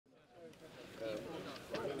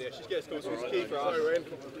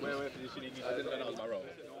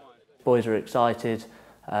Boys are excited.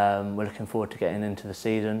 We're looking forward to getting into the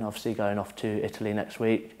season. Obviously going off to Italy next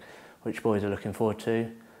week, which boys are looking forward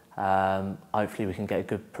to. Hopefully we can get a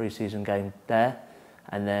good pre-season game there.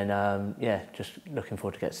 And then, yeah, just looking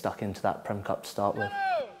forward to get stuck into that Prem Cup to start with.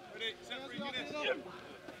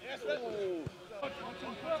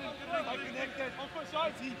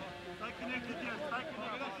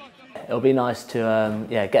 It'll be nice to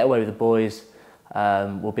yeah, get away with the boys.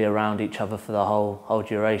 We'll be around each other for the whole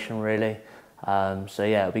duration, really. So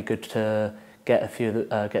yeah, it'll be good to get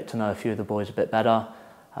to know a few of the boys a bit better,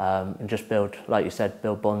 and just build, like you said,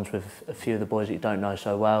 build bonds with a few of the boys that you don't know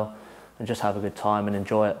so well, and just have a good time and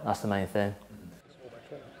enjoy it. That's the main thing.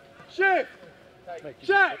 Shift!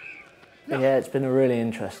 Check! Yeah, it's been a really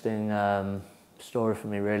interesting story for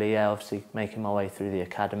me, really. Yeah, obviously making my way through the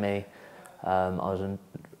academy. I was a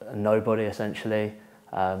nobody, essentially.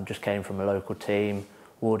 Just came from a local team.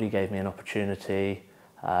 Wardy gave me an opportunity,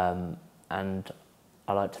 and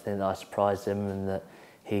I like to think that I surprised him and that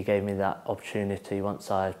he gave me that opportunity once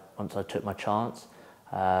I took my chance.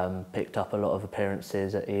 Picked up a lot of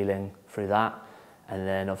appearances at Ealing through that, and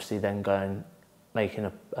then obviously making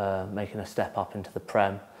a step up into the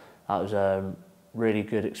Prem. That was a really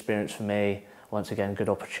good experience for me. Once again, good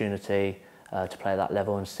opportunity to play at that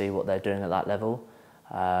level and see what they're doing at that level.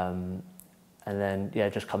 And then, yeah,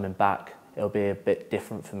 just coming back, it'll be a bit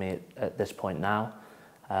different for me at this point now.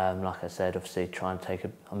 Like I said, obviously I'm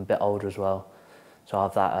a bit older as well, so I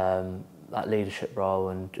have that leadership role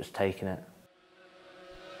and just taking it.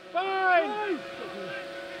 Fine!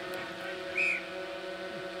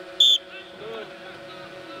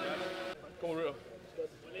 Come on, Ruto.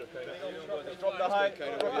 Drop the height.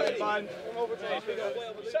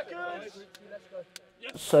 Seconds.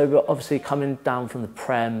 So obviously coming down from the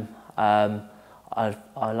Prem, I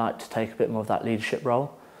like to take a bit more of that leadership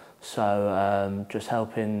role. So just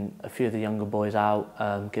helping a few of the younger boys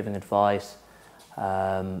out, giving advice,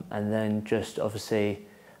 and then just obviously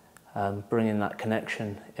bringing that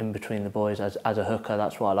connection in between the boys as a hooker.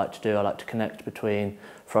 That's what I like to do. I like to connect between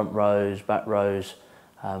front rows, back rows,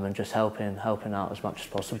 and just helping out as much as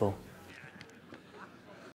possible.